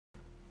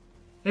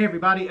Hey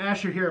everybody,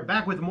 Asher here,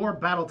 back with more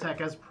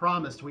Battletech as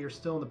promised. We are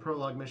still in the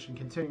Prologue mission,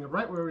 continuing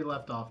right where we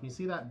left off. And you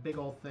see that big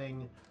old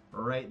thing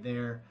right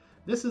there?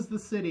 This is the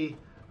city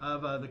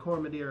of the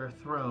Cormadir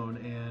throne,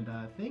 and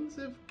things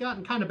have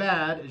gotten kind of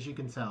bad, as you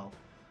can tell.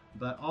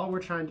 But all we're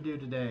trying to do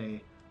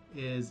today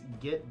is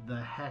get the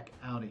heck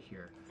out of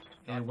here.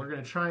 And we're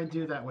going to try and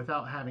do that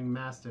without having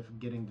Mastiff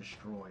getting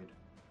destroyed.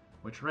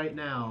 Which right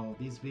now,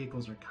 these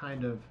vehicles are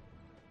kind of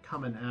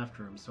coming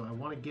after him, so I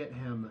want to get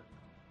him...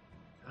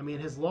 I mean,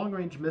 his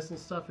long-range missile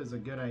stuff is a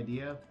good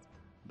idea,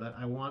 but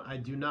I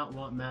do not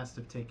want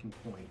Mastiff taking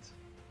point.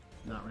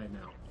 Not right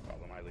now.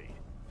 Follow my lead.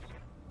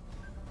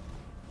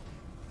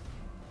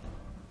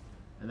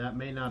 And that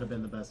may not have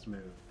been the best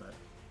move, but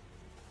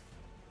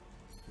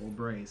we'll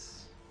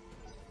brace.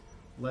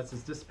 Lets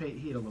us dissipate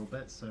heat a little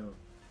bit, so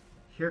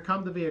here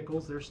come the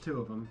vehicles. There's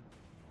two of them.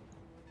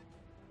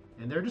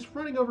 And they're just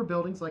running over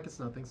buildings like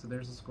it's nothing, so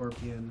there's a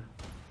Scorpion.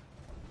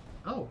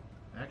 Oh,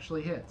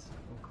 actually hits.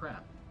 Oh,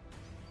 crap.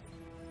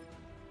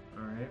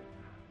 Alright.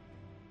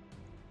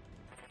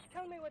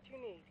 Tell me what you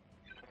need.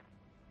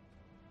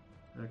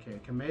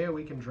 Okay, Kamea,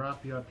 we can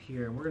drop you up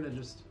here. And we're going to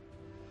just...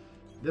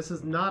 This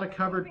is not a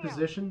covered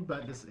position,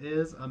 but this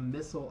is a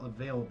missile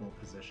available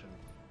position.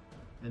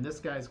 And this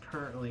guy's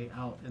currently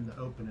out in the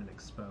open and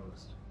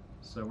exposed.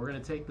 So we're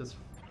going to take this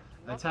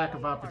attack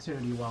of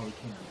opportunity while we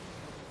can.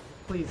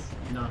 Please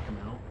knock him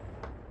out.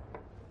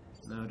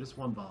 No, just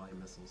one volley of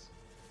missiles.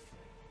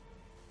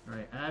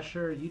 Alright,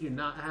 Asher, you do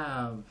not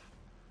have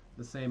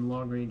the same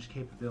long-range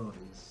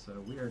capabilities,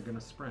 so we are going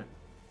to sprint.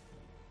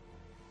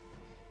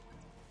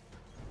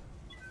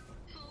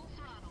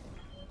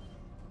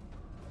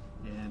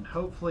 And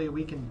hopefully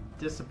we can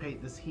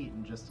dissipate this heat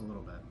in just a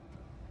little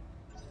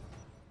bit.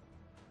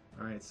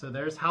 Alright, so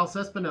there's House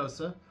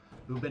Espinosa,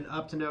 who've been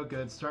up to no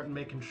good, starting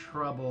making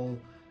trouble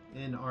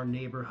in our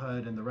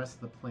neighborhood and the rest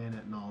of the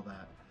planet and all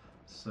that.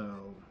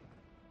 So,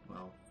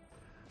 well,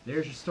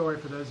 there's your story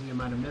for those of you who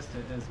might have missed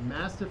it. As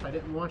Mastiff, I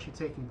didn't want you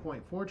taking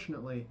point.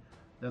 Fortunately,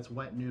 that's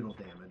wet noodle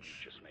damage.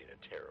 You just made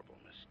a terrible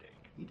mistake.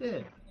 You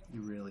did.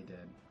 You really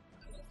did.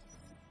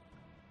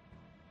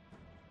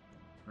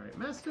 Alright,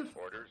 Mastiff,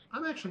 Orders?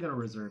 I'm actually going to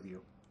reserve you.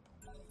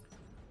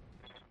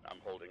 I'm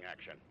holding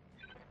action.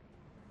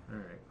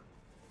 Alright.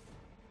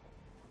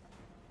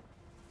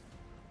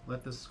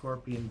 Let the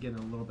Scorpion get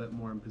a little bit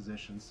more in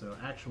position, so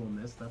actual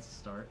miss, that's a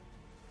start.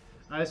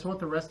 I just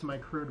want the rest of my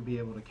crew to be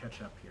able to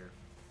catch up here.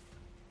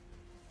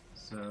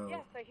 So...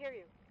 Yes, I hear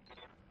you.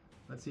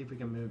 Let's see if we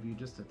can move you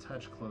just a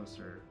touch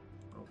closer.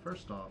 Well,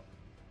 first off...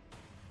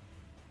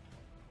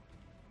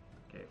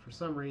 Okay, for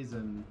some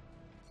reason,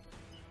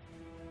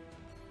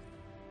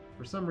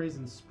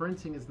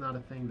 sprinting is not a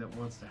thing that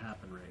wants to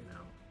happen right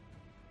now.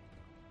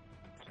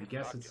 I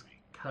guess it's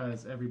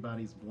because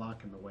everybody's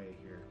blocking the way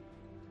here.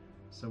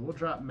 So we'll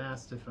drop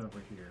Mastiff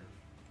over here.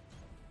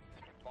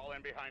 Fall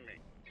in behind me.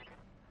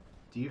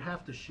 Do you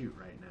have to shoot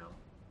right now?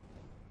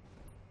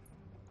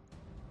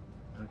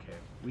 Okay,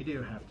 we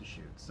do have to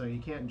shoot, so you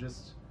can't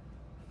just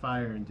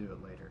fire and do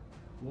it later.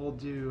 We'll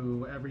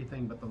do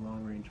everything but the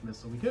long-range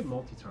missile. We could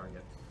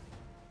multi-target.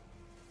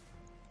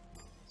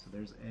 So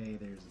there's A,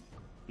 there's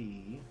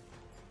B.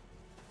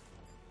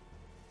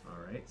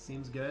 Alright,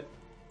 seems good.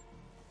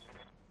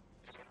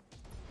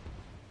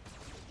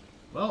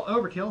 Well,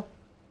 overkill.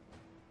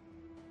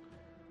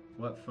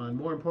 What fun.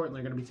 More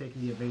importantly, we're going to be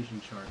taking the evasion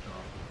charge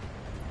off.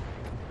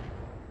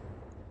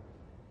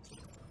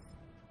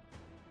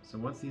 So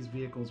once these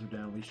vehicles are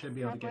down, we should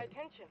be able to get...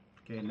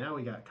 Okay, now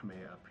we got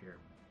Kamea up here.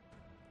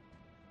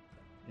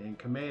 And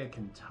Kamea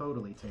can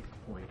totally take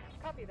the point.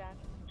 Copy that.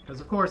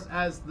 Because, of course,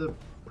 as the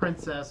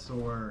princess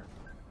or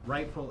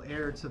rightful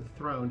heir to the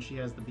throne, she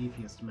has the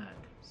beefiest mech.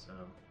 So,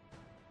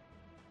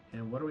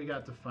 and what do we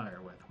got to fire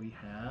with? We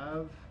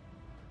have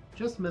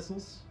just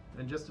missiles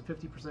and just a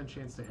 50%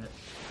 chance to hit.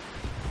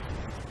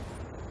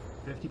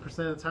 50%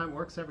 of the time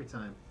works every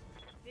time.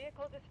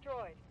 Vehicle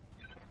destroyed.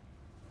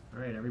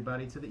 Alright,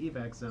 everybody to the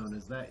evac zone,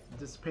 as that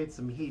dissipates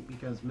some heat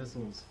because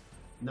missiles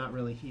not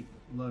really heat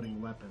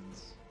loading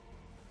weapons.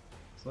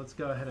 So let's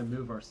go ahead and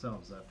move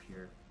ourselves up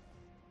here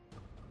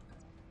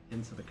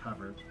into the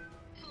cover.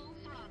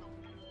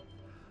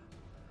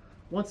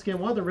 Once again,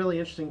 one of the really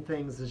interesting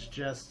things is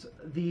just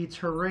the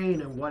terrain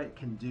and what it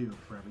can do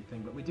for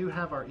everything. But we do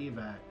have our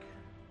evac.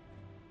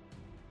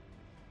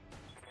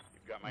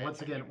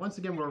 Once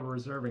again, we're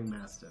reserving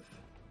Mastiff.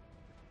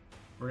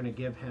 We're gonna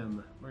give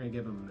him a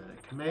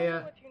minute.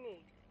 Kamea, What you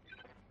need.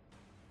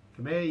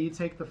 Kamea, you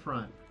take the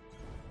front.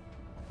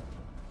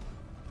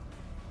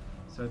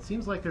 So it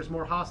seems like there's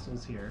more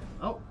hostiles here.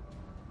 Oh,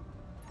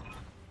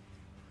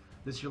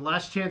 this is your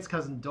last chance,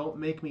 cousin. Don't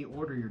make me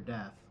order your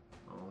death.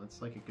 Oh,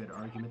 that's like a good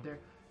argument there.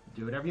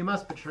 Do whatever you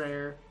must,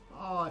 betrayer.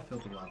 Oh, I feel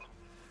the love.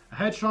 A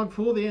headstrong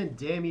fool, the end.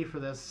 Damn you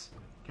for this.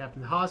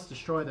 Captain Haas,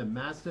 destroy the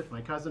Mastiff.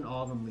 My cousin,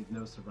 all of them leave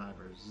no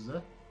survivors.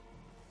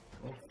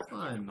 Well,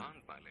 fun.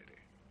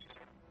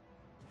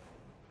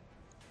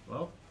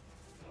 Well,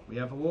 we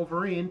have a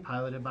Wolverine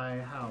piloted by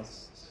a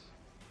House.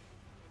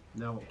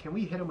 Now, can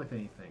we hit him with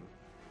anything?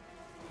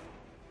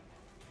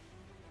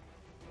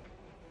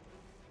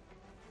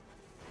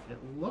 It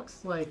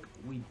looks like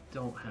we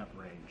don't have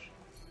range,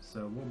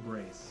 so we'll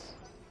brace.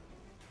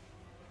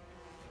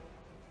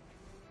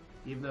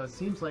 Even though it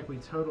seems like we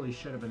totally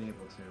should have been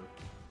able to.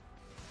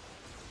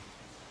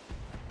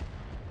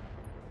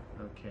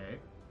 Okay.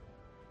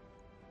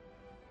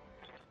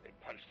 They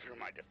punched through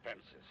my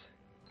defenses.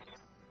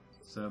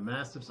 So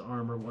Mastiff's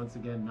armor, once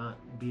again, not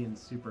being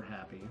super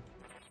happy.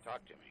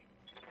 Talk to me.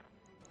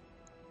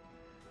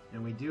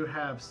 And we do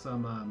have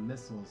some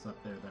missiles up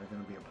there that are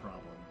going to be a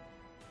problem.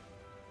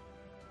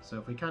 So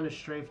if we kind of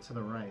strafe to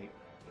the right,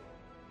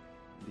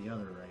 the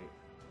other right.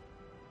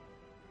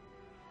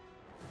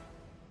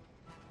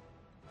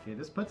 Okay,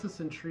 this puts us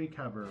in tree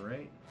cover,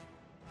 right?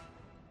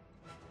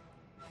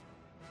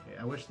 Okay,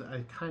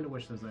 I kind of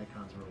wish those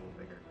icons were a little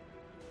bigger.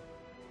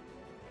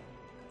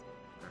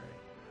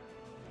 Alright.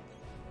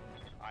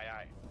 Aye,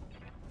 aye.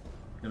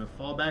 I'm gonna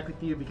fall back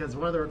with you because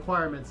one of the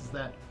requirements is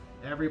that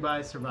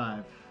everybody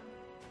survive.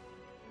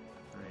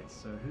 Alright,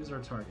 so who's our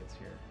targets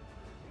here?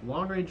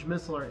 Long range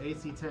missile or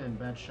AC-10,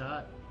 bad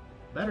shot.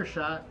 Better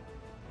shot.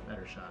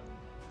 Better shot.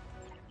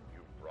 You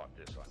brought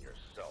this on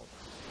yourself.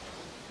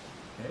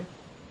 Okay.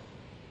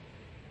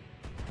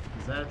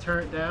 Is that a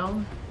turret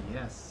down?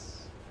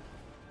 Yes.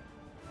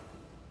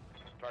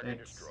 Target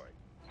Thanks. destroyed.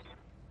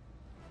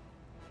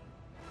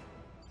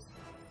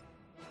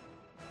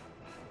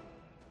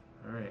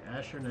 Alright,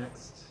 Asher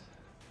next.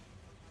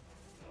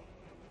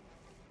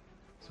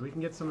 So we can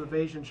get some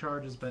evasion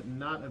charges, but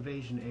not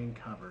evasion and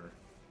cover.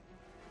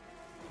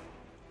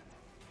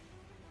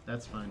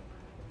 That's fine.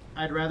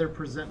 I'd rather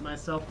present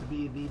myself to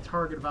be the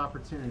target of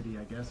opportunity,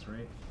 I guess,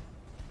 right?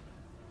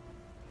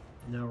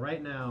 Now,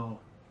 right now,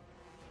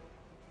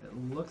 it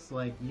looks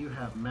like you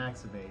have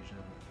max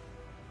evasion.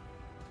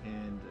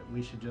 And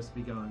we should just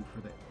be going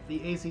for the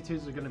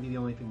AC2s are going to be the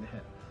only thing to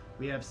hit.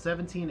 We have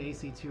 17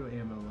 AC2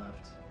 ammo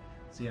left.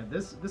 So yeah,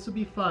 this would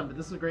be fun, but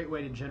this is a great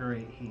way to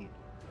generate heat.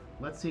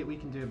 Let's see what we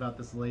can do about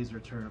this laser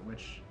turret,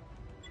 which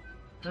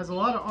has a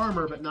lot of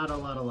armor, but not a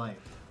lot of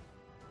life.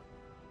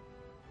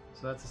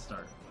 So that's a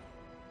start.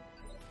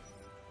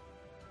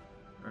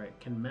 Alright,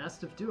 can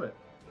Mastiff do it?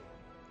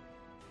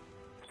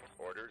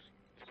 Orders.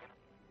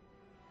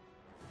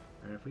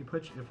 Alright,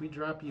 if we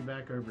drop you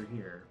back over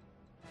here,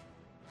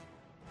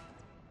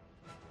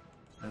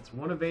 that's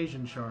one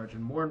evasion charge,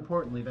 and more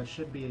importantly, that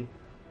should be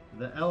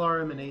the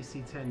LRM and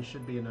AC-10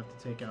 should be enough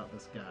to take out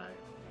this guy.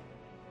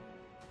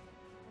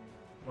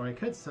 Or I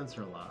could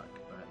sensor lock,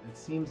 but it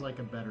seems like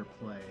a better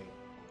play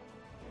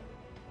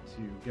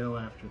to go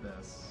after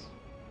this.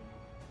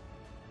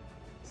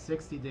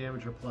 60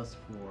 damage or plus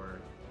 4.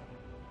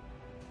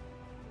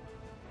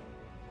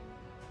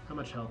 How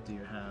much health do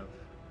you have?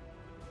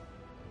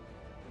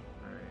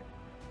 Alright.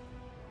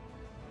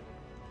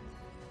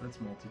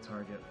 Let's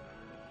multi-target.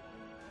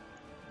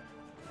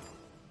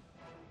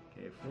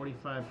 Okay,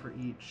 45 for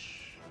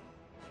each.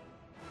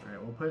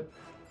 Alright,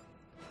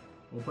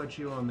 we'll put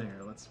you on there.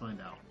 Let's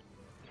find out.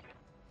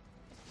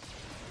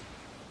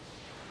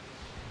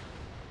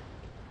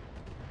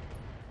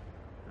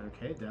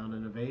 Okay, down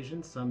in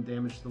evasion, some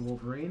damage to the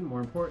Wolverine.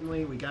 More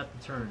importantly, we got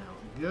the turnout.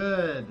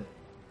 Good!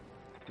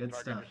 Good Target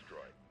stuff.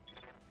 destroyed.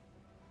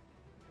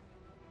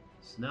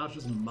 So now it's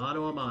just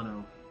mano a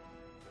mano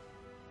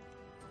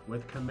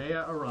with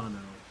Kamea Arano,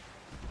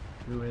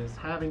 who is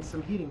having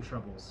some heating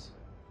troubles.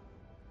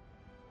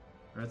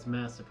 Or that's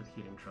Massive with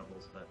heating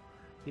troubles, but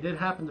he did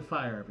happen to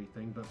fire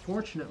everything. But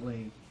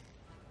fortunately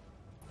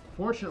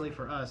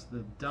for us,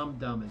 the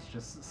dum-dum is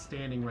just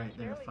standing right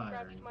there Barely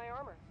firing. scratched my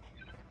armor.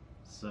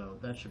 So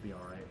that should be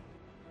alright.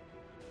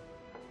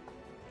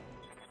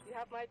 You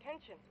have my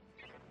attention.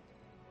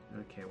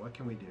 Okay, what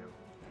can we do?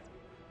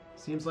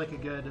 Seems like a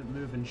good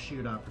move and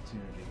shoot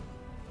opportunity.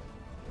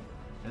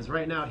 As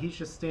right now, he's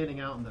just standing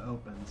out in the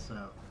open,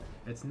 so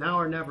it's now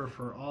or never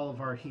for all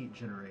of our heat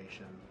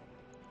generation.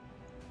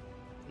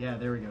 Yeah,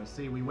 there we go.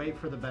 See, we wait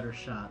for the better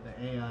shot.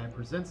 The AI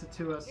presents it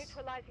to us.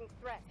 Neutralizing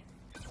threat.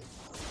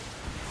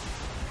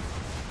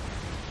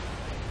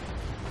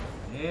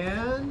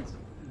 And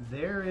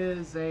there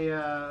is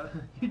a,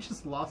 you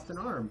just lost an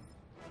arm.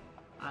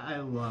 I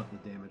love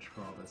the damage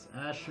for all this.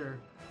 Asher,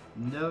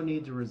 no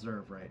need to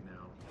reserve right now.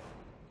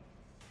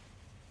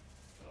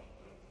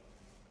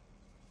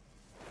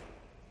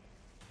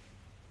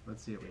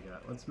 Let's see what we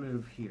got. Let's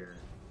move here.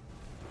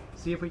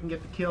 See if we can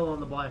get the kill on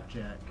the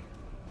Blackjack.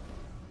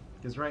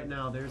 Because right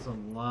now there's a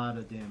lot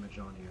of damage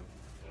on you.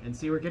 And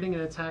see, we're getting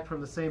an attack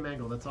from the same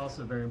angle. That's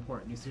also very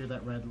important. You see where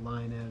that red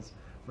line is?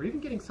 We're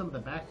even getting some of the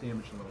back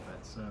damage a little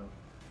bit. So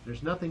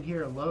there's nothing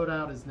here.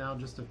 Loadout is now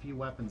just a few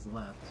weapons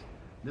left.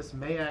 This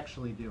may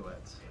actually do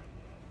it.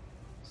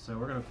 So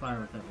we're going to fire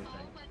with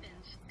everything.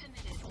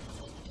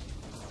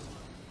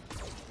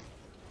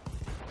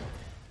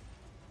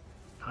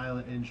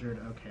 Pilot injured.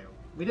 Okay,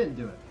 we didn't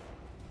do it.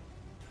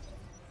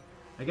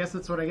 I guess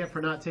that's what I get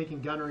for not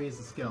taking gunnery as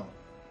a skill.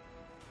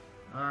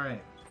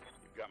 Alright.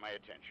 You've got my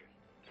attention.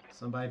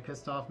 Somebody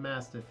pissed off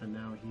Mastiff, and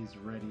now he's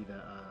ready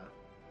to,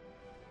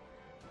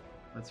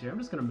 Let's see, I'm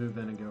just going to move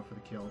in and go for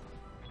the kill.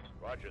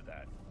 Roger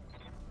that.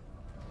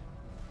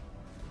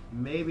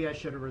 Maybe I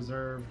should have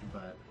reserved,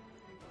 but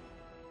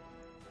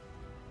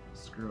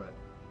Screw it.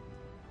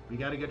 We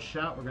got a good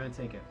shot, we're going to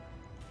take it.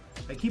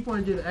 I keep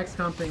wanting to do the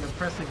XCOM thing of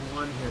pressing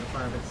 1 here to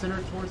fire, but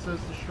center torso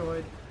is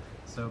destroyed,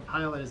 so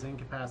pilot is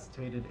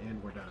incapacitated,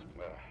 and we're done.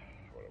 What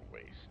a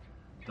waste.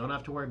 Don't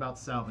have to worry about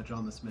salvage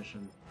on this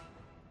mission.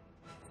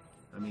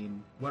 I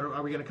mean, what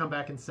are we going to come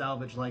back and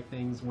salvage like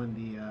things when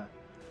the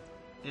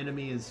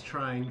enemy is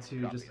trying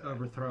to just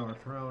overthrow our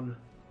throne?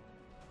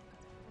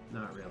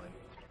 Not really.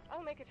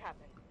 I'll make it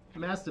happen.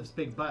 Mastiff's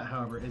big butt,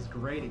 however, is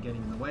great at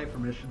getting in the way for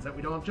missions that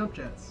we don't have jump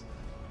jets.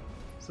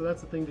 So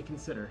that's the thing to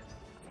consider.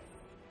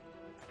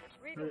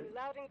 Reading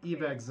loud and clear.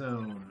 Evac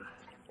zone.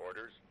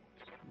 Orders?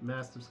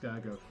 Mastiff's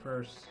gotta go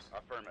first.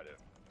 Affirmative.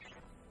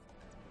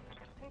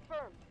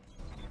 Confirmed.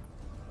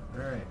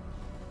 Alright.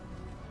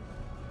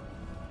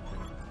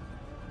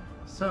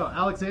 So,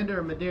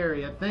 Alexander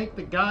Maderia, thank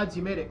the gods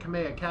you made it,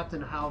 Kamea.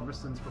 Captain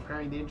Halverson's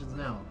preparing the engines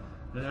now.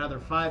 In another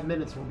 5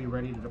 minutes, we'll be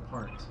ready to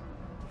depart.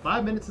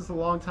 5 minutes is a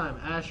long time.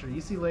 Asher,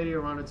 you see Lady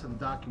Arana to the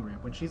docking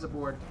ramp. When she's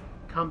aboard,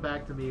 come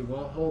back to me.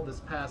 We'll hold this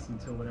pass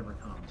until whatever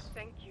comes.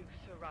 Thank you,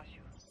 Sir Rashu.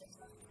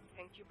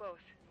 Thank you both.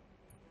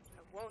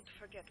 I won't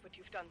forget what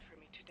you've done for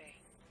me today.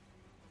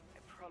 I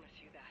promise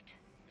you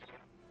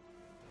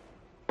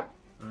that.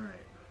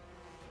 Alright.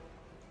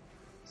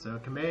 So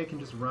Kamea can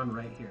just run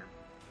right here.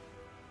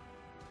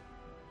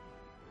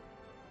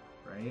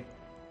 Right?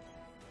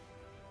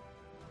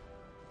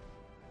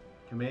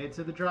 Kamea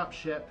to the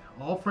dropship.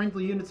 All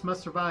friendly units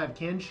must survive.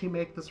 Can she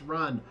make this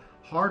run?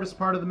 Hardest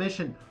part of the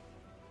mission.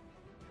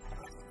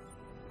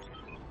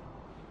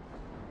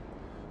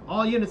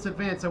 All units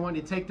advance. I want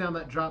you to take down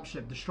that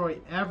dropship. Destroy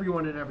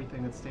everyone and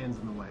everything that stands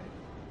in the way.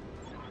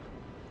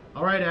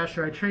 Alright,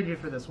 Asher, I trade you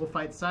for this. We'll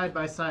fight side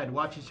by side.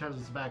 Watch each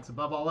other's backs.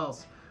 Above all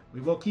else,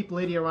 we will keep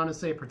Lady Arana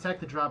safe. Protect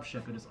the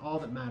dropship. It is all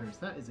that matters.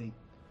 That is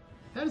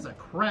a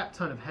crap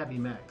ton of heavy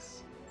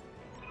mechs.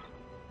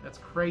 That's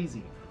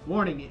crazy.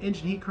 Warning,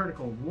 engine heat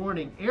critical.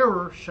 Warning,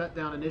 error,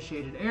 shutdown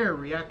initiated. Error,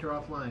 reactor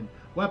offline.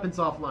 Weapons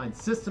offline.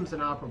 Systems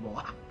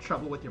inoperable.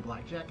 Trouble with your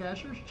blackjack,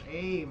 Asher?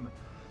 Shame.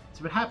 It's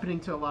been happening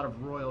to a lot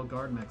of Royal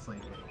Guard mechs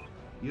lately.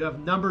 You have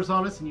numbers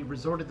on us and you've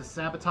resorted to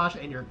sabotage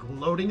and you're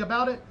gloating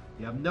about it?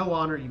 You have no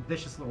honor, you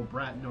vicious little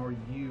brat,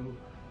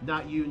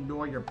 not you,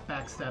 nor your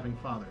backstabbing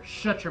father.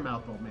 Shut your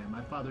mouth, old man.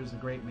 My father is a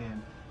great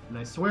man, and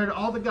I swear to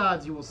all the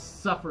gods you will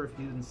suffer if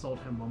you insult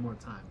him one more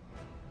time.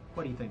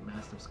 What do you think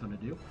Mastiff's gonna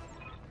do?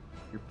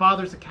 Your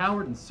father's a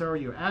coward, and so are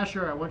you.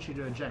 Asher, I want you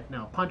to eject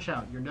now. Punch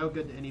out. You're no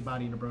good to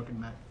anybody in a broken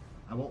mech.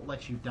 I won't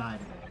let you die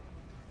today.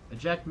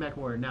 Eject mech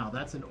warrior. Now,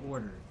 that's an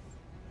order.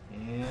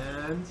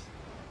 And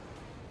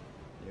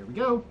there we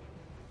go.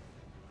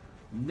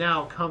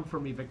 Now come for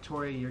me,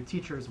 Victoria. Your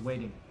teacher is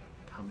waiting.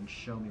 Come and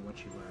show me what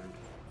you learned.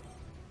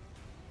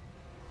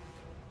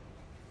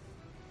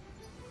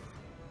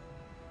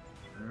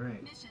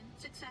 Alright. Mission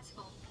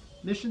successful.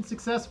 Mission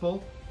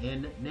successful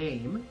in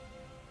name.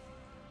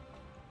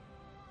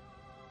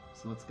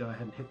 So let's go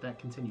ahead and hit that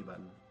continue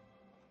button.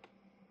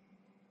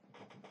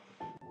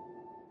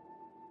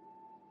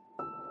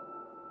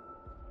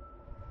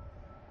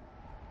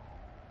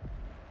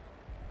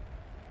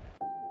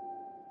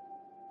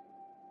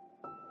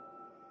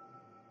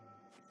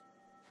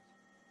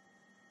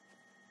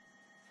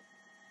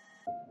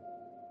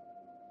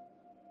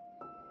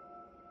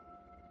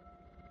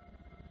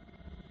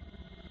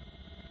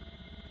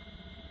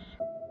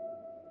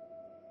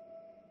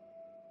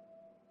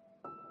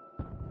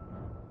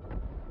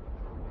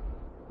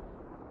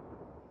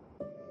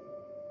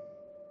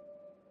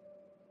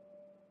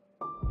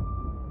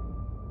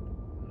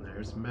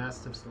 There's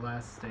Mastiff's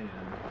last stand.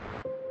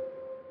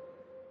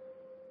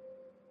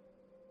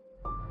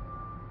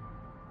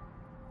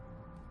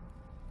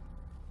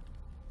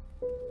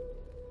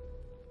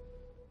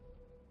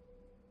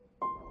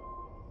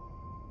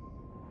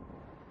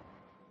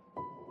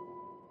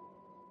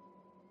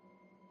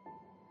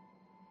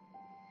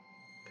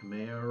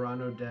 Kamea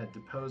Arano dead.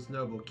 Deposed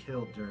noble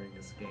killed during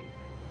escape.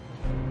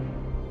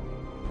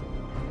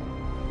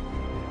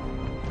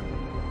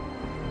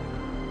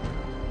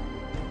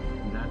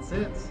 And that's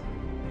it.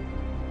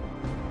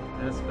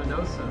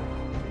 Espinosa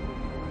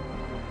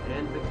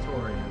and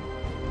Victoria.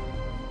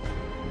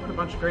 What a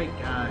bunch of great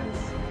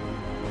guys.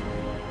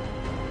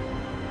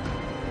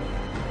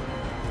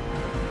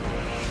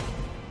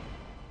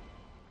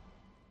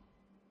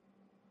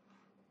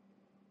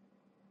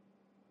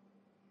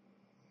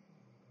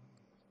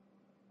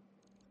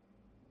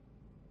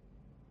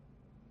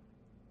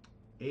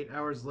 Eight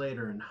hours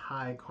later in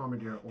high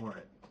Cormadir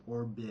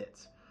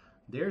orbit.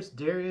 There's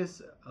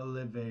Darius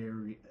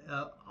Oliveira.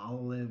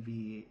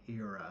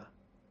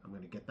 I'm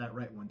going to get that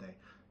right one day.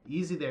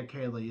 Easy there,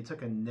 Kayla. You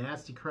took a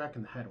nasty crack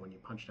in the head when you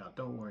punched out.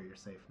 Don't worry, you're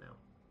safe now.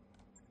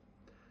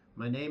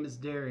 My name is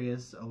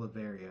Darius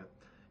Oliveira,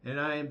 and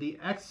I am the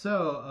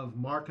XO of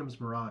Markham's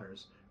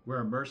Marauders.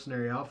 We're a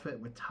mercenary outfit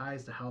with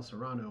ties to House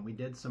Arano, and we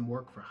did some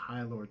work for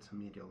High Lord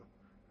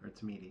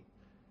Tamati,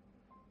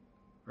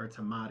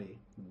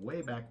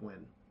 way back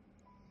when.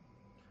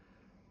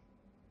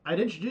 I'd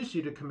introduce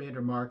you to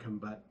Commander Markham,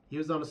 but he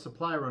was on a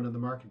supply run in the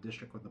Market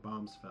District when the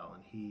bombs fell,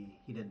 and he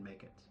didn't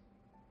make it.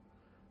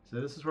 So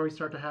this is where we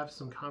start to have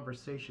some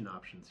conversation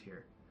options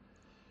here.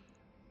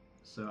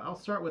 So I'll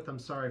start with, I'm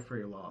sorry for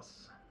your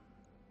loss.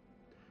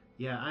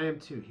 Yeah, I am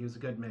too. He was a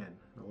good man.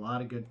 A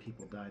lot of good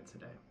people died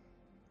today.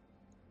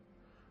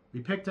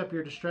 We picked up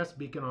your distress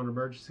beacon on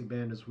emergency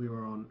band as we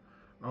were on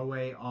our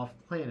way off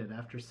planet.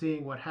 After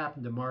seeing what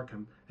happened to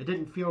Markham, it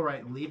didn't feel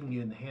right leaving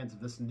you in the hands of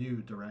this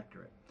new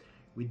directorate.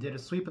 We did a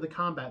sweep of the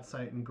combat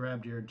site and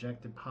grabbed your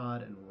ejected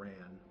pod and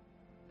ran.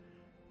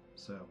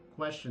 So,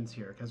 questions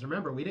here, because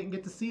remember, we didn't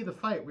get to see the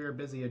fight. We were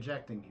busy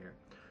ejecting here.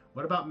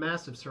 What about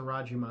massive Sir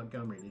Roger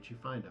Montgomery? Did you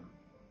find him?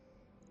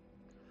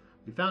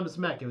 We found his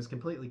mech. It was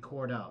completely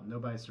cored out.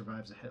 Nobody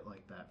survives a hit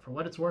like that. For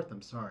what it's worth,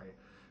 I'm sorry.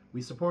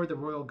 We supported the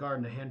Royal Guard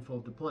in a handful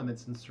of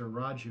deployments, and Sir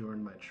Roger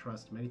earned my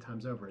trust many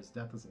times over. His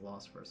death is a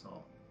loss for us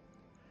all.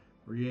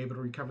 Were you able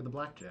to recover the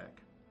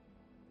blackjack?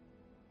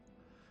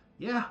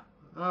 Yeah.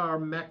 Our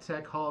mech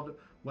tech hauled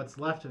what's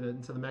left of it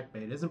into the mech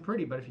bay. It isn't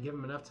pretty, but if you give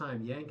him enough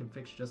time, Yang can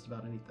fix just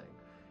about anything.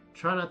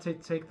 Try not to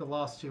take the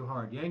loss too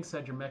hard. Yang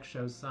said your mech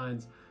shows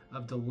signs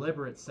of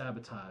deliberate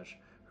sabotage.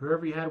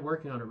 Whoever you had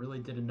working on it really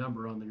did a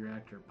number on the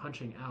reactor.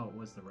 Punching out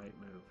was the right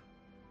move.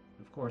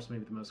 Of course,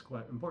 maybe the most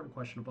important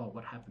question of all,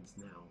 what happens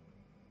now?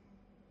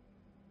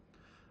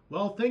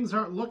 Well, things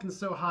aren't looking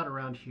so hot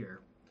around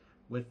here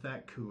with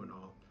that coup and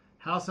all.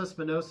 House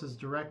Espinosa's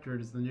directorate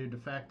is the new de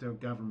facto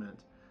government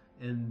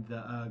in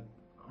the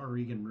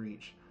Oregon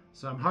Reach.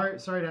 So I'm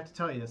sorry to have to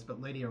tell you this,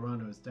 but Lady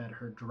Arano is dead.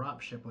 Her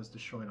dropship was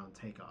destroyed on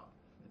takeoff.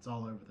 It's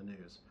all over the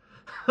news.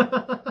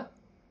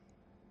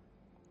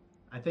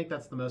 I think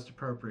that's the most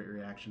appropriate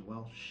reaction.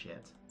 Well,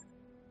 shit.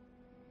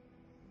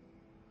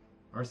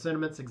 Our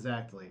sentiments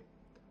exactly.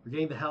 We're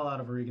getting the hell out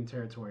of Oregon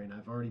territory, and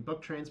I've already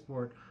booked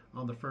transport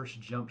on the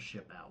first jump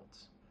ship out.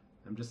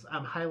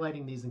 I'm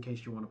highlighting these in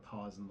case you want to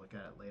pause and look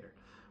at it later.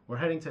 We're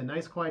heading to a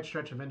nice quiet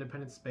stretch of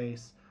independent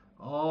space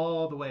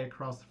all the way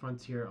across the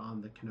frontier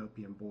on the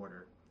Canopian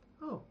border.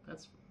 Oh,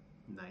 that's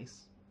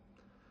nice.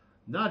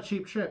 Not a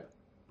cheap trip,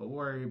 but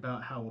worry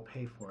about how we'll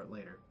pay for it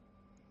later.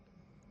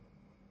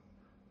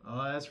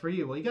 As for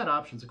you, well, you got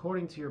options.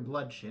 According to your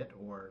blood shit,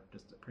 or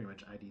just pretty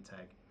much ID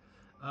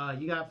tag,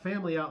 you got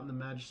family out in the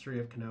Magistracy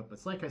of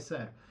Canopus. Like I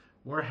said,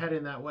 we're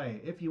heading that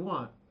way. If you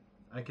want,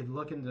 I could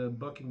look into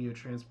booking you a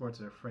transport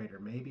to a freighter.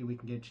 Maybe we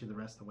can get you the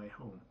rest of the way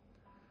home.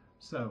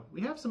 So,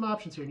 we have some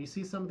options here, and you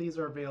see some of these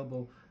are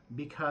available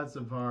because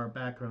of our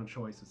background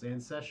choices.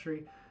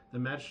 Ancestry, the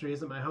Magistracy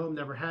isn't my home,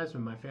 never has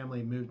been. My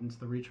family moved into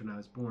the Reach when I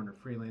was born,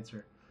 a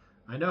freelancer.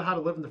 I know how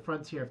to live in the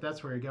frontier. If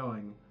that's where you're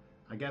going,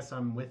 I guess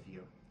I'm with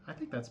you. I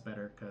think that's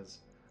better because,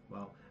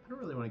 well, I don't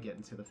really want to get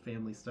into the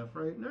family stuff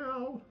right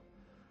now.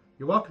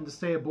 You're welcome to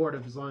stay aboard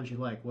as long as you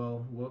like.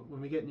 Well, when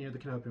we get near the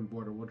Canopian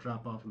border, we'll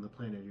drop off on the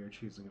planet of your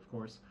choosing, of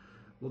course.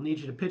 We'll need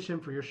you to pitch in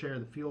for your share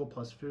of the fuel,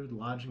 plus food,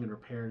 lodging, and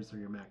repairs, or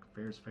your mech.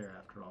 Fair's fair,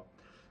 after all.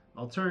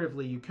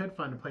 Alternatively, you could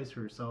find a place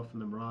for yourself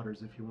and the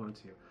Marauders if you wanted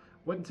to.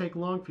 Wouldn't take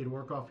long for you to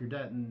work off your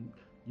debt, and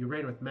you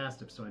ran with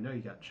Mastiff, so I know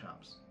you got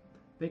chops.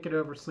 Think it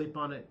over, sleep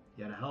on it.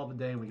 You had a hell of a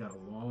day, and we got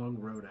a long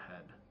road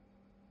ahead.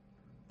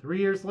 3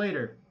 years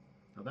later.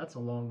 Now that's a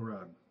long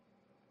road.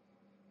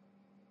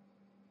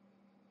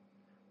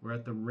 We're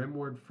at the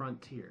Rimward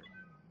Frontier.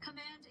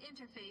 Command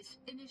interface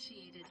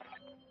initiated.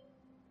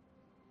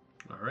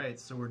 Alright,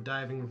 so we're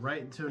diving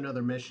right into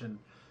another mission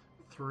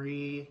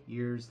 3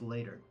 years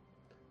later.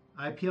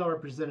 IPL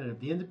representative,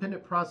 the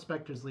Independent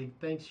Prospectors League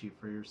thanks you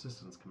for your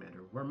assistance,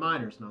 Commander. We're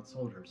miners, not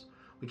soldiers.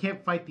 We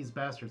can't fight these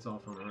bastards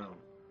off on our own.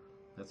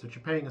 That's what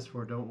you're paying us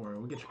for, don't worry.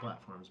 We'll get your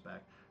platforms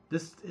back.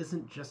 This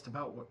isn't just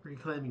about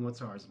reclaiming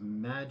what's ours.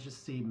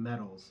 Majesty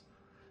Metals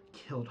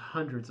killed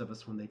hundreds of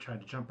us when they tried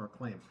to jump our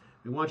claim.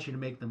 We want you to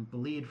make them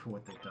bleed for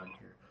what they've done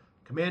here.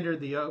 Commander,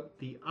 the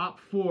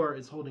OP4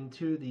 is holding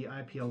two of the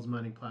IPL's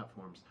mining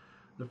platforms.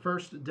 The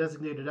first,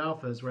 designated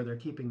Alpha, is where they're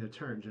keeping the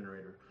turret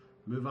generator.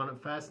 Move on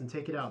it fast and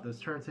take it out.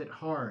 Those turrets hit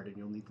hard, and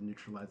you'll need to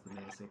neutralize them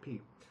ASAP.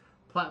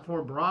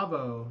 Platform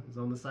Bravo is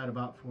on the side of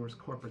OP4's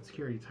corporate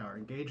security tower.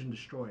 Engage and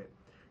destroy it.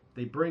 If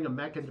they bring a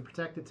mech in to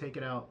protect it, take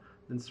it out,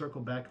 then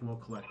circle back and we'll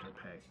collect our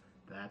pay.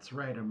 That's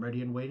right, I'm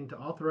ready and waiting to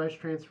authorize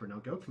transfer. Now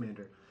go,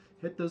 Commander.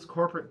 Hit those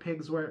corporate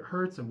pigs where it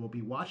hurts, and we'll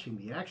be watching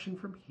the action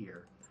from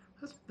here.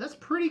 That's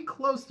pretty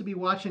close to be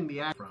watching the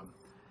action from.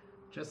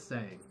 Just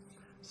saying.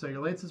 So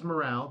your Lance's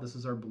morale, this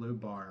is our blue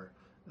bar.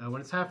 When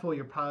it's half full,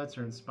 your pilots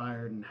are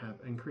inspired and have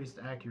increased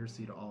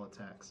accuracy to all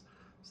attacks.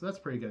 So that's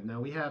pretty good.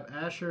 Now we have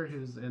Asher,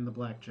 who's in the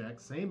blackjack.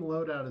 Same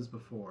loadout as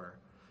before,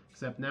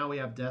 except now we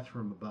have death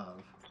from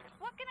above.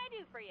 What can I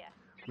do for you?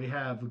 We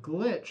have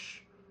Glitch,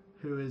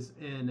 who is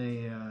in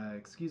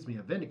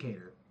a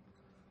Vindicator.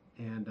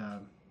 And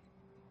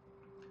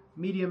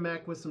medium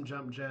mech with some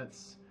jump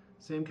jets.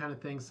 Same kind of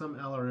thing, some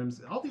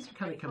LRMs. All these are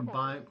kind of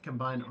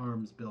combined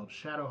arms build.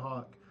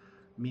 Shadowhawk,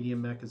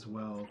 medium mech as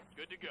well.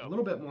 Good to go. A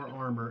little bit more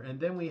armor. And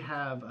then we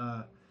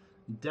have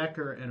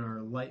Decker and our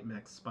light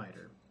mech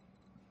Spider.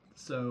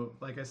 So,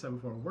 like I said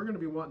before, we're going to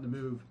be wanting to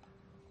move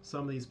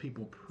some of these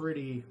people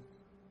pretty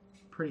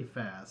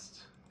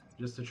fast,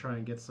 just to try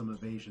and get some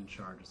evasion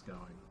charges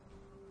going.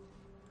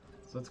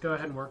 So let's go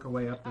ahead and work our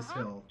way up this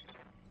hill.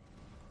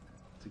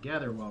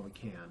 together while we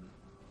can.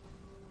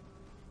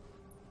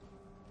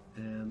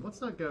 And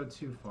let's not go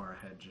too far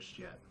ahead just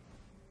yet.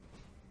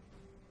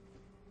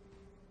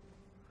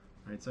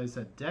 Alright, so I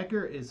said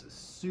Decker is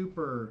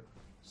super,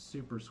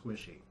 super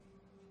squishy.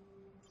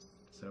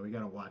 So we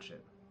gotta watch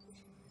it.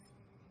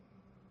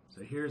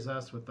 So here's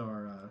us with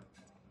our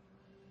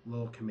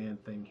little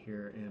command thing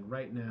here, and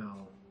right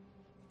now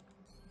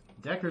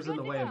Decker's in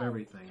the way of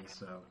everything,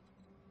 so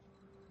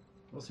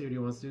we'll see what he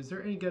wants to do. Is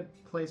there any good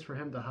place for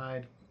him to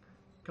hide?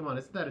 Come on,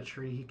 isn't that a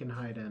tree he can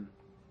hide in?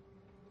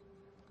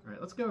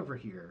 Alright, let's go over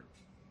here.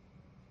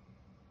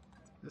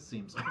 This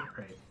seems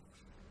alright.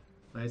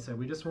 Like I said,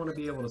 we just want to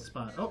be able to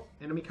spot... Oh,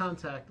 enemy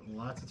contact.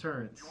 Lots of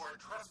turrets. You are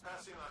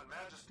trespassing on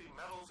Majesty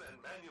Metals and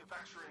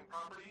manufacturing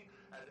property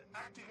and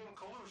acting in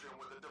collusion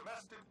with a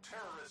domestic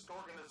terrorist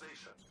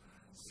organization.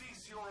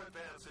 Cease your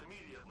advance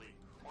immediately,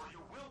 or you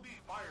will be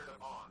fired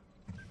upon.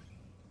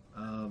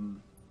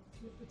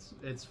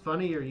 It's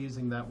funny you're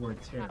using that word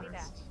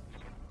terrorist.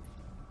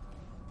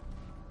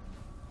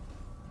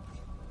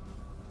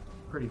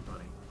 Pretty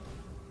funny.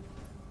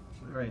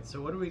 Alright,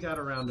 so what do we got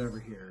around over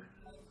here?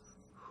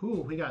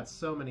 Ooh, we got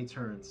so many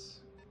turrets.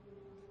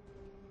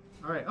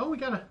 Alright, oh, we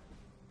got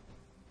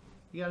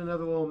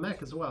another little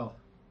mech as well.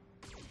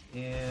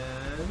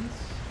 And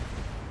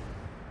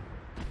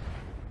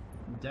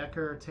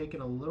Decker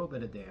taking a little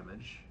bit of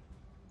damage.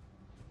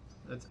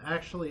 That's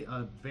actually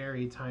a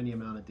very tiny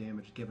amount of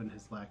damage given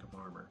his lack of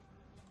armor.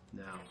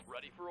 Now,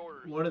 Ready for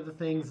orders. one of the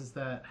things is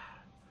that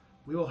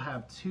we will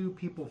have 2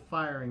 people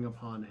firing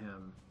upon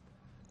him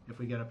if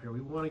we get up here.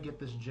 We want to get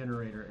this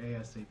generator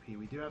ASAP.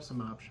 We do have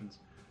some options.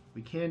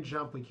 We can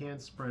jump, we can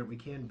sprint, we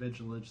can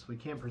vigilance, we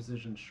can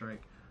precision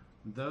strike.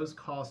 Those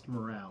cost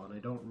morale, and I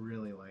don't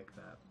really like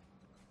that.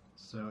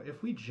 So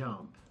if we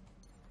jump,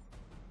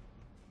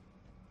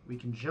 we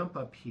can jump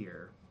up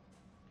here.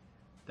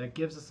 That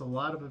gives us a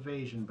lot of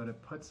evasion, but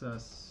it puts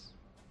us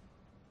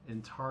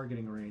in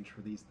targeting range for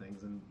these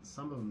things, and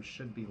some of them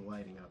should be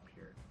lighting up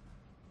here.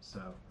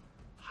 So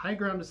high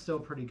ground is still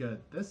pretty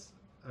good. This,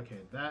 okay,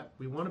 that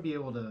we want to be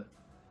able to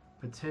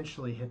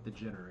potentially hit the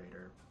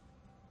generator.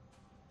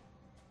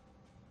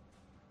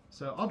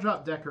 So I'll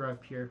drop Decker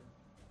up here.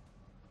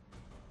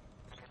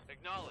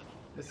 Acknowledge.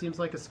 This seems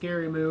like a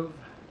scary move,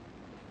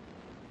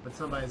 but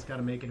somebody's got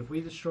to make it. If we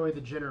destroy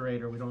the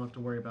generator, we don't have to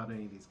worry about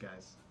any of these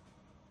guys.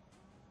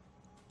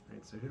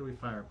 Alright, so who do we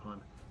fire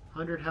upon?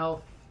 100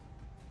 health.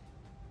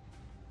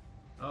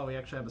 Oh, we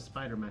actually have a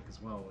spider mech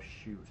as well. Well,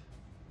 shoot.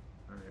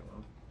 Alright,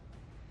 well.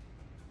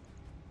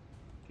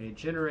 Okay,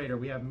 generator.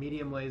 We have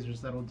medium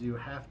lasers that'll do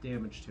half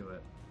damage to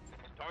it.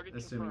 Target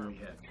Assuming confirmed.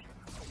 we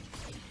hit.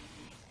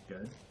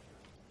 Good.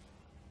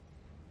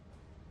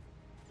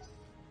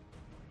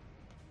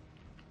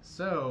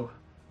 So,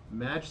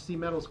 Majesty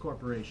Metals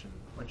Corporation,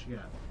 what you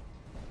got?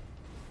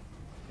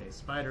 Okay,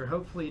 Spider,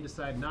 hopefully you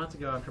decide not to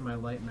go after my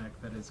light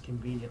mech that is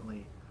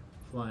conveniently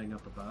flying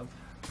up above.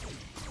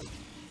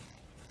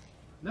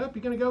 Nope,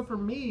 you're gonna go for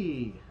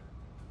me!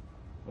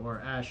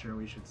 Or Asher,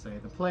 we should say.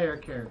 The player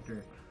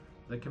character.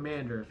 The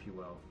commander, if you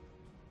will.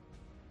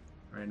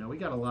 Alright, now we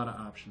got a lot of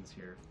options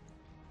here.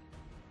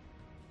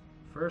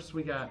 First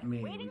we got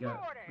me.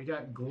 We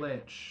got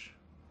Glitch,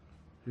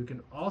 who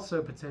can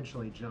also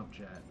potentially jump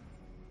jet.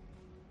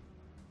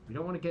 We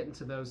don't want to get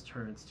into those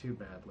turns too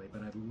badly,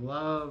 but I'd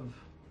love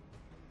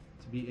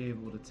to be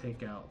able to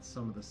take out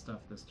some of the stuff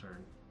this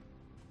turn.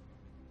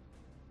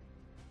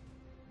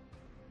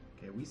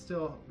 Okay, we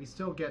still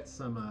get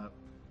some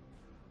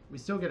we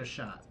still get a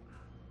shot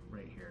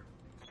right here.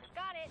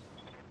 Got it.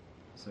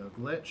 So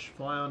Glitch,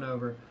 fly on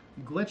over.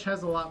 Glitch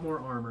has a lot more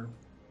armor,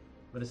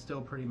 but is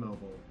still pretty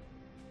mobile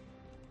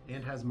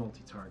and has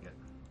multi-target.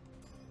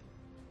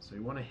 So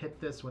you want to hit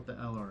this with the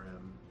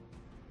LRM.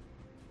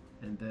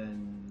 And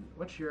then,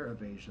 what's your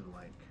evasion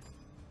like?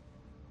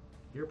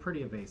 You're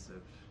pretty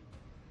evasive.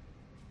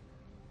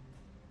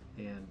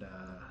 And,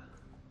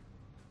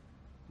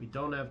 we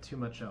don't have too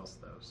much else,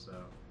 though, so...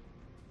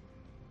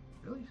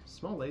 Really?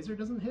 Small laser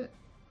doesn't hit?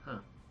 Huh.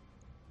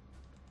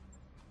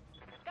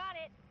 Got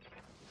it.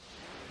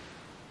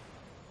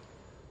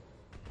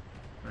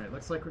 Alright,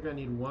 looks like we're gonna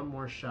need one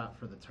more shot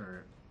for the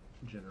turret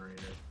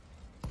generator.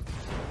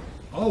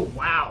 Oh,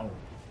 wow!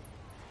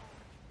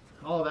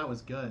 Oh, that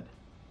was good.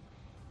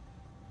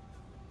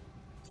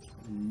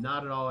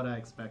 Not at all what I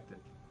expected.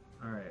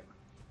 Alright.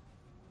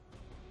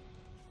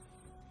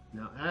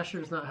 Now, Asher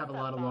does not have a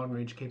lot of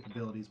long-range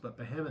capabilities, but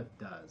Behemoth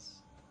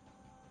does.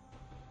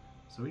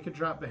 So we could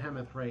drop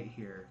Behemoth right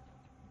here.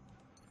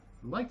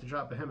 I'd like to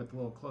drop Behemoth a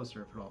little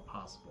closer if at all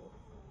possible.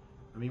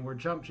 I mean, we're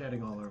jump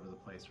jetting all over the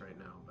place right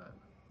now, but...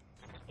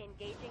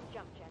 Engaging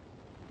jump jet.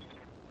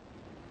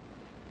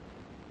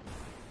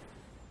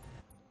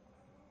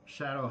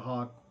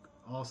 Shadowhawk,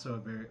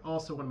 also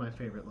one of my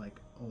favorite, like,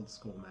 old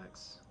school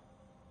mechs.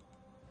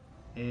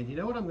 And you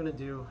know what I'm gonna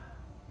do?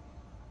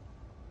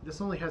 This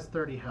only has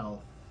 30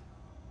 health.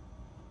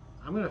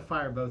 I'm gonna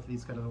fire both of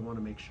these because I want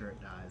to make sure it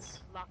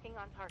dies. Locking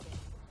on target.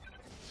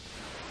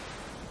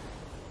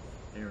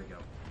 There we go.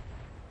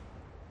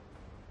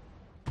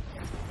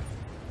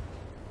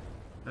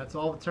 That's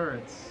all the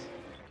turrets.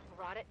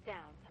 Brought it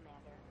down,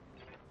 Commander.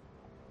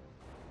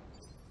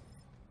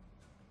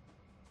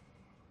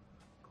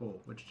 Cool,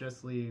 which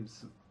just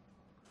leaves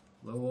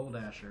little old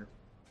Asher.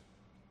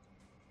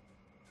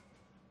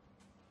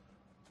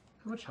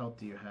 How much health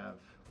do you have?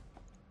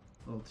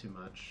 A little too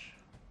much.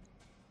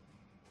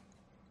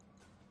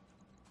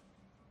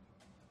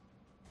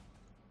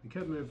 We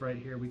could move right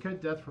here. We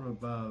could death from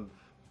above,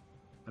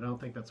 but I don't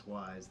think that's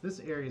wise. This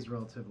area is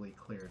relatively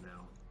clear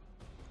now.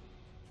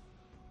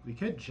 We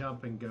could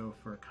jump and go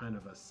for kind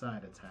of a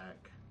side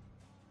attack.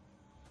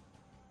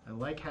 I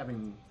like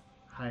having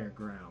higher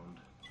ground.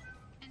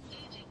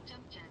 Engaging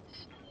jump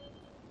jets.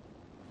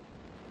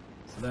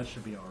 So that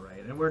should be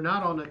alright. And we're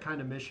not on a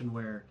kind of mission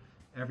where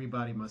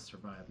everybody must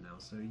survive now.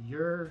 So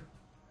you're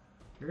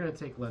gonna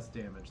take less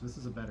damage. This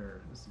is a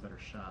better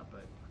shot,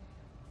 but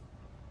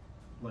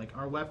like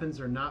our weapons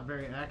are not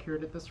very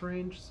accurate at this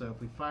range, so if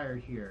we fire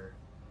here,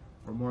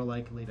 we're more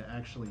likely to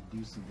actually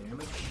do some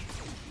damage.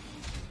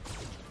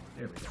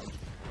 There we go.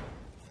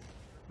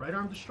 Right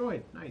arm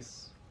destroyed.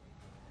 Nice.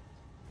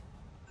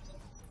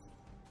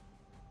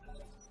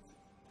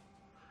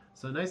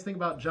 So the nice thing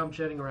about jump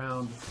jetting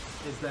around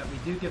is that we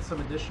do get some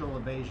additional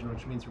evasion,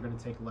 which means we're going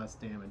to take less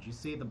damage. You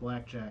see the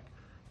blackjack.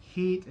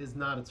 Heat is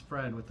not its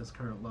friend with this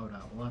current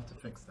loadout. We'll have to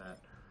fix that.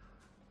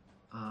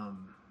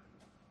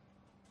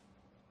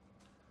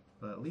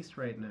 But at least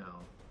right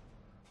now,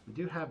 we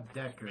do have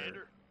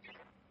Decker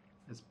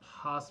as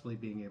possibly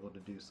being able to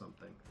do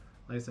something.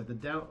 Like I said,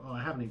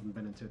 I haven't even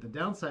been into it. The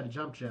downside of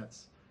jump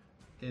jets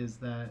is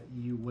that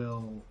you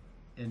will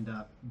end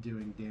up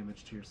doing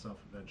damage to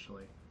yourself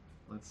eventually.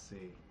 Let's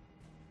see.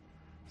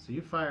 So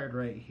you fired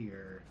right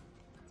here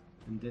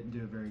and didn't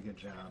do a very good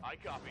job. I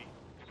copy.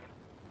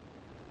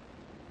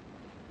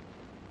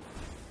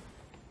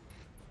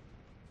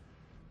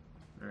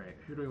 All right,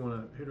 who do we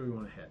want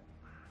to hit?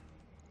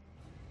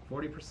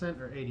 40%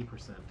 or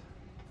 80%?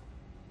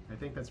 I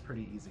think that's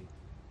pretty easy.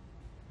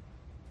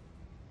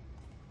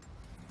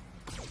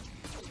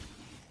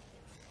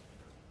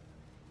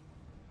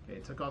 Okay,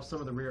 took off some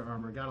of the rear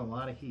armor, got a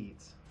lot of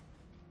heat.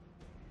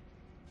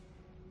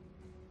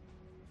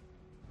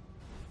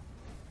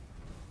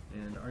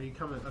 And are you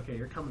coming? Okay,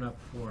 you're coming up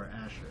for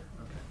Asher.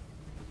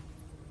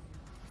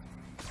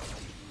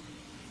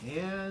 Okay.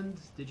 And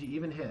did you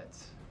even hit?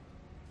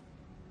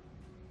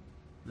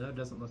 No, it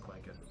doesn't look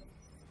like it.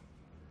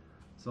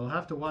 So I'll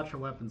have to watch our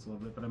weapons a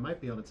little bit, but I might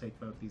be able to take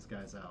both these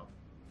guys out.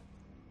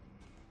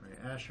 Alright,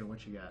 Asher,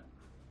 what you got?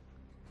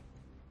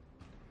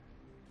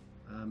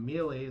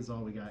 Melee is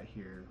all we got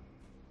here.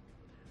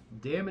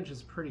 Damage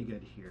is pretty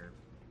good here.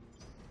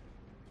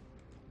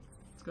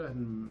 Let's go ahead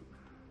and...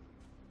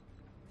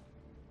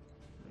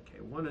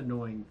 Okay, one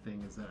annoying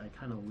thing is that I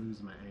kind of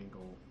lose my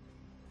angle.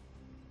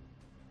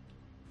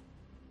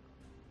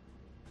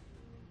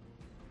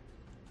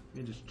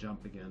 Let me just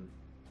jump again.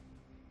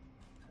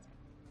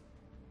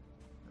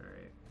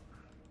 Alright.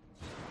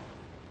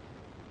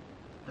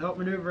 Help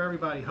maneuver,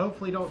 everybody.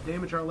 Hopefully don't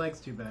damage our legs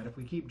too bad. If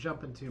we keep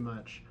jumping too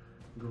much,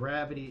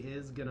 gravity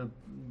is gonna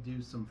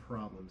do some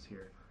problems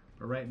here.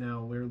 But right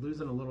now, we're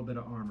losing a little bit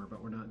of armor,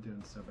 but we're not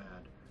doing so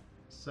bad.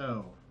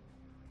 So,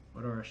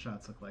 what do our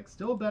shots look like?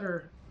 Still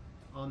better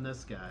on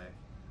this guy.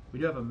 We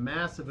do have a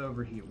massive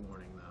overheat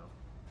warning, though.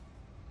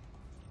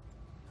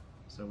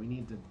 So we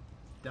need to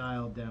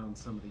dial down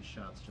some of these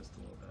shots just a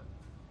little bit.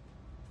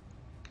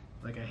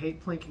 Like, I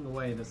hate plinking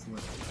away this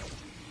little bit.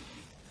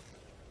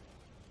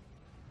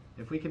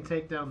 If we can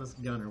take down this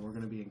gunner, we're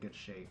going to be in good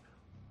shape.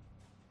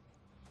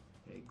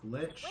 Okay,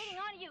 glitch. Waiting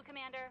on you,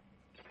 Commander.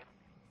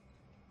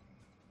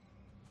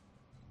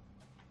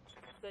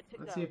 Good to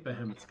Let's go. see if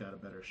Behemoth's got a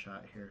better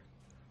shot here.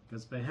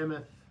 Because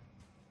Behemoth,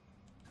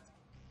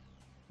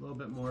 a little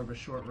bit more of a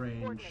short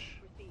range.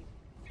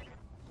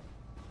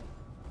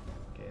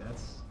 Okay,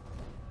 that's...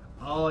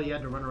 Oh, you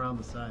had to run around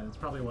the side. That's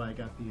probably why I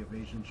got the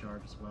evasion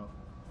charge as well.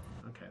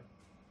 Okay.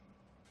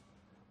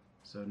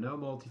 So no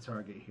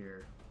multi-target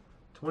here.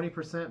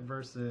 20%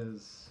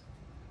 versus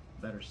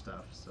better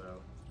stuff,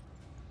 so...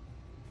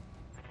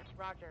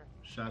 Roger.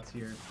 Shots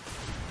here.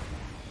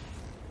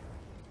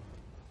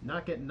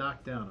 Not getting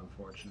knocked down,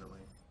 unfortunately.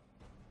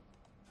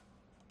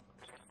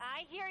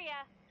 I hear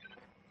ya.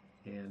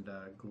 And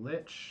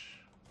glitch.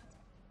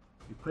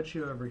 We put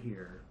you over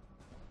here.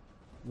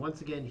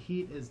 Once again,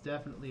 heat is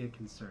definitely a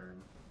concern.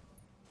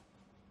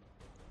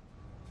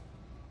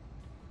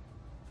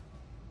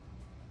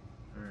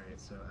 Alright,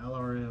 so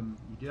LRM,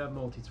 you do have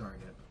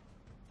multi-target.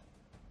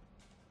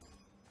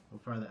 We'll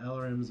fire the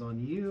LRMs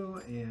on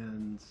you,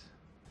 and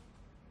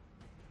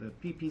the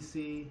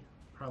PPC,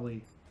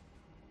 probably...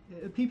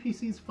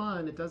 PPC's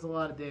fun, it does a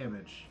lot of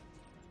damage.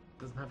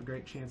 Doesn't have a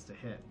great chance to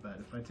hit, but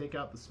if I take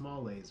out the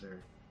small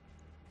laser,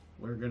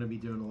 we're going to be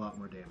doing a lot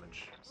more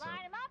damage. So. Line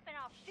them up and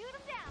I'll shoot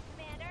them down,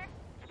 Commander.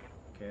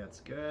 Okay, that's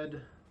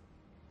good.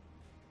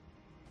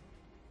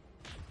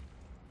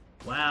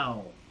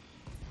 Wow.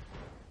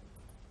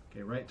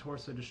 Okay, right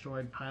torso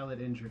destroyed, pilot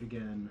injured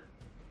again.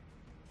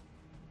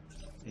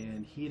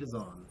 And heat is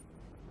on.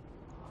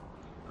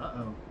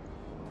 Uh-oh.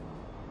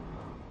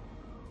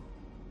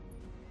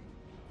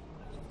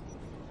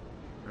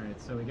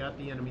 Alright, so we got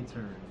the enemy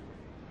turn.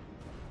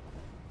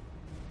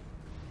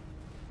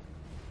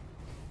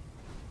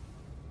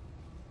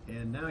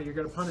 And now you're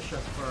going to punish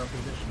us for our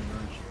positioning,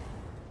 aren't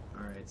you?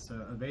 Alright,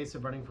 so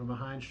evasive, running from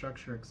behind,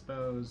 structure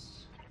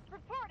exposed.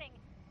 Reporting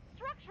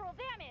structural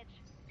damage.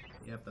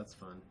 Yep, that's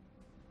fun.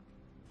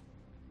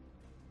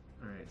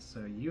 Alright,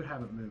 so you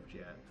haven't moved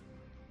yet.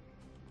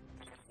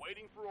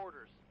 Waiting for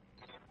orders.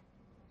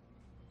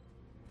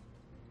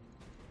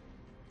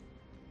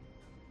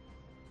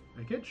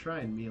 I could try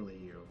and melee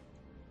you.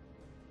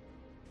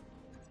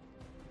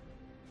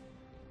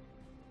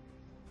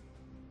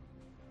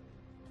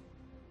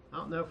 I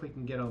don't know if we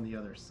can get on the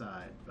other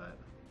side, but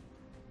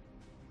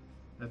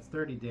that's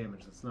 30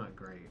 damage. That's not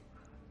great.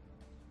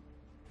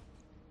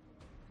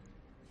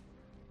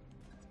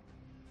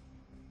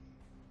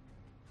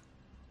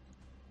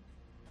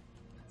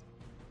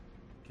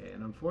 Okay,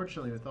 and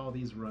unfortunately with all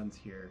these runs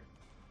here,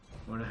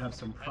 we're going to have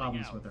some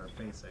problems with our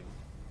facing.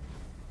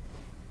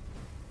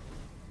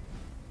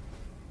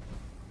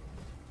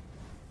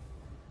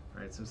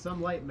 Alright, so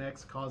some light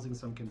mechs causing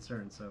some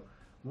concern. So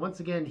once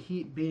again,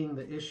 heat being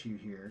the issue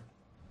here.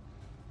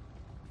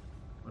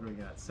 What do we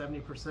got?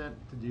 70%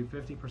 to do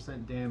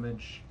 50%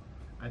 damage.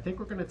 I think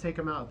we're going to take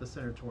him out at the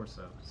center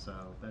torso, so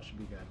that should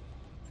be good.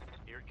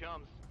 Here it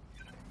comes.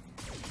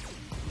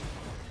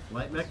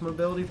 Light mech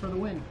mobility for the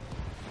win.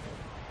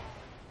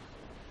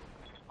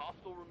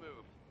 Hostile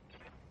removed.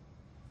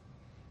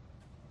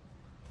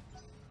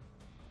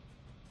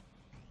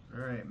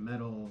 Alright,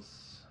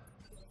 metals.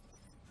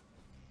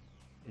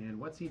 And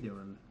what's he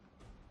doing?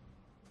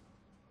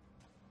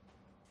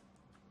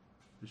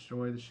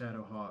 Destroy the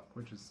Shadowhawk,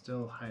 which is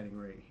still hiding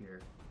right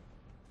here.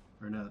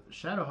 Or no, the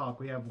Shadowhawk,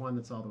 we have one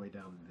that's all the way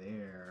down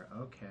there.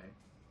 Okay.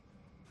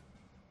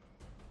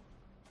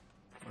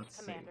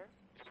 Let's Commander.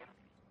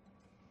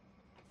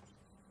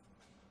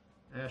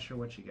 see. Asher,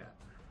 what you got?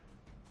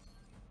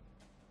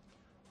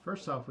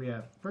 First off, we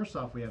have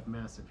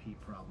massive heat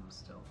problems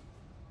still.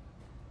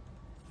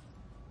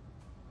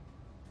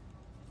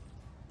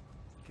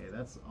 Okay,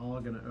 that's all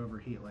going to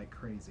overheat like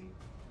crazy.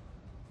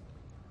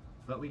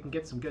 But we can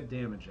get some good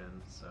damage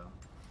in, so.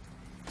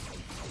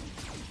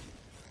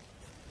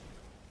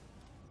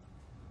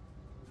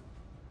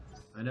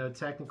 I know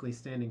technically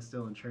standing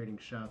still and trading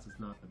shots is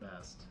not the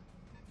best.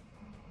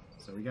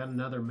 So we got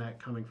another mech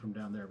coming from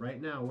down there.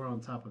 Right now we're on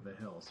top of a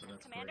hill, so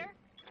that's Commander?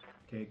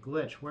 great. Okay,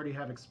 Glitch, where do you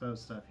have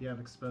exposed stuff? You have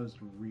exposed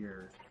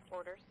rear.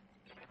 Orders.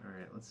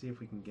 Alright, let's see if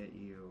we can get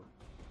you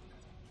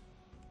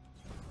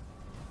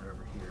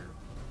over here.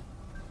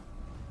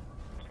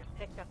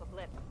 Picked up a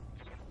blip.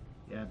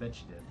 Yeah, I bet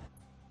you did.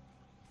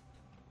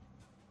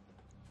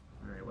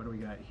 Alright, what do we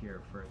got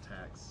here for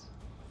attacks?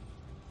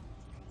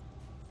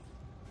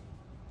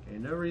 Okay,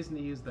 no reason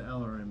to use the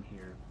LRM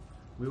here.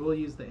 We will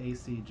use the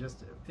AC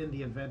just in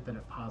the event that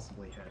it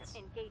possibly hits.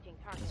 Engaging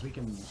target. Because we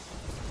can...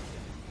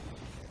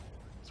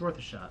 It's worth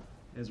a shot.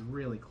 It's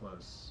really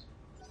close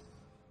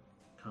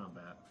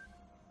combat.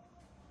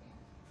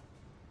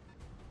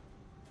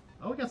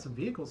 Oh, we got some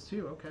vehicles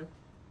too, okay.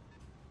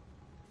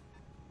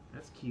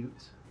 That's cute.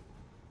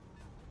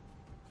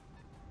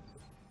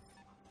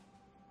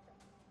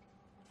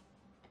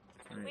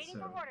 Alright, Waiting so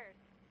for orders.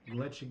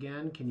 Glitch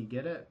again, can you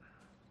get it?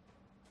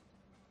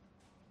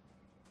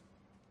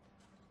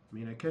 I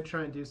mean, I could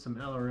try and do some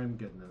LRM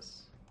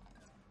goodness.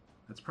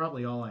 That's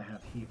probably all I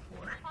have heat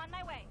for. On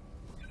my way.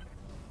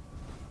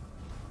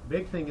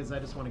 Big thing is I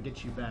just want to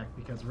get you back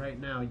because right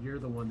now you're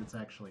the one that's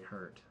actually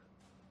hurt.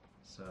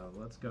 So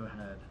let's go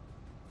ahead.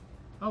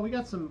 Oh, we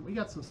got some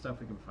stuff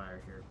we can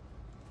fire here.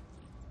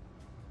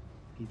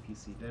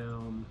 PPC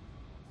down.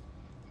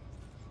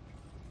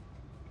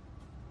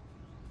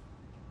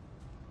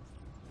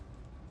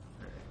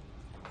 Alright.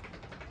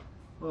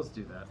 Well, let's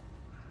do that.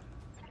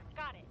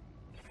 Got it.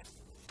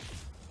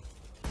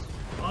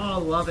 Oh,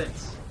 love it!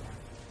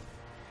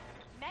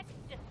 Mech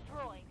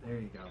destroyed. There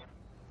you go.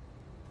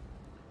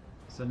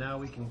 So now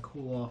we can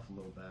cool off a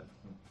little bit.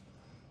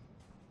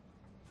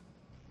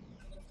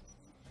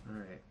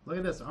 Alright. Look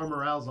at this. Our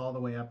morale's all the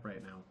way up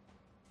right now.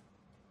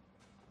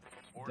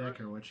 Orders.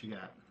 Decker, what you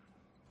got?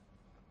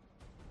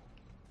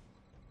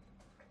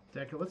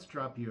 Decker, let's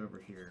drop you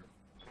over here.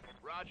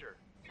 Roger.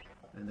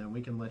 And then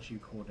we can let you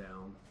cool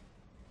down.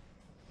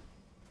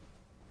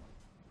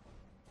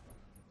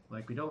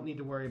 Like, we don't need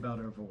to worry about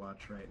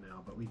Overwatch right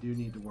now, but we do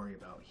need to worry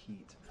about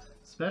heat.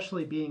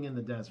 Especially being in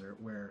the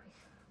desert, where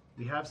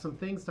we have some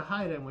things to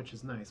hide in, which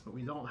is nice, but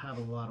we don't have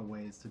a lot of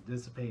ways to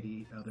dissipate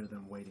heat other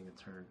than waiting a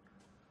turn.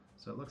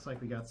 So it looks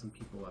like we got some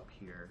people up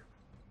here.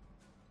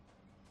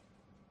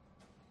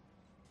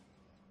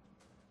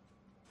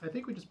 I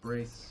think we just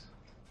brace.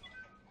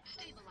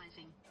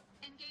 Stabilizing.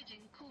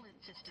 Engaging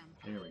coolant system.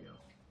 There we go.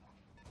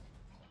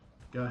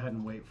 Go ahead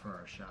and wait for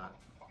our shot.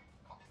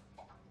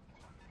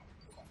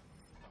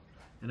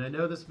 And I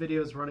know this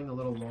video is running a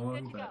little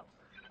long, but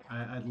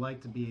I'd like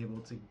to be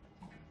able to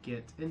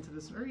get into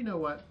this. Or you know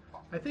what?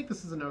 I think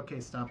this is an okay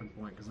stopping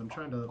point because I'm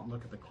trying to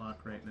look at the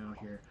clock right now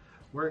here.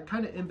 We're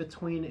kind of in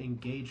between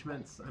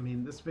engagements. I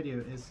mean, this video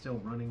is still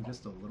running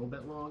just a little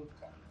bit long,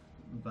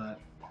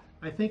 but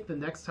I think the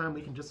next time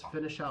we can just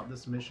finish out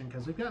this mission,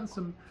 because we've gotten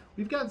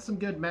some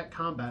good mech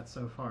combat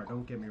so far,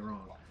 don't get me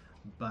wrong,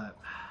 but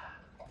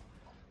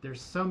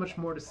there's so much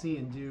more to see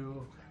and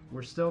do.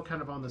 We're still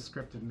kind of on the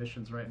scripted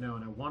missions right now,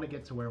 and I want to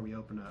get to where we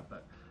open up,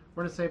 but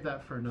we're going to save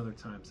that for another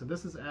time. So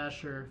this is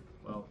Asher.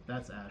 Well,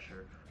 that's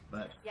Asher,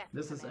 but Yes,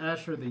 this is Commander.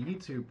 Asher, the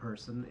YouTube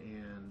person,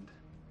 and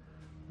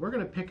we're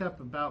going to pick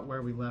up about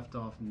where we left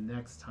off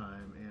next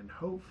time, and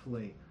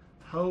hopefully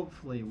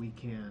we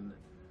can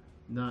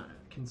not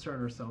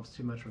concern ourselves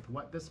too much with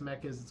what this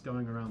mech is that's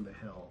going around the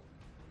hill.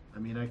 I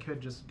mean, I could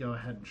just go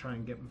ahead and try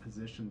and get in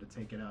position to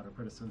take it out or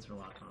put a sensor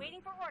lock on it.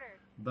 Waiting for orders.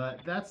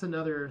 But that's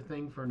another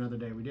thing for another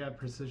day. We do have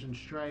Precision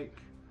Strike.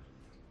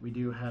 We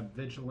do have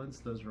Vigilance.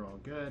 Those are all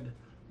good.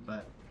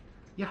 But,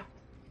 yeah.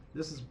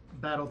 This is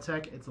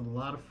Battletech. It's a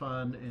lot of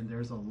fun, and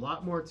there's a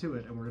lot more to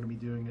it, and we're going to be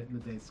doing it in the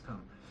days to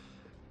come.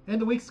 And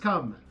the weeks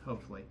come,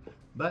 hopefully.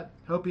 But,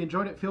 hope you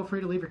enjoyed it. Feel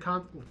free to leave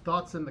your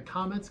thoughts in the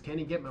comments. Can't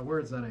even get my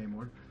words out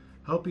anymore.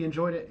 Hope you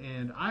enjoyed it,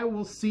 and I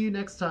will see you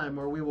next time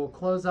where we will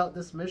close out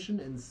this mission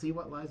and see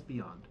what lies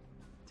beyond.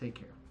 Take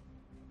care.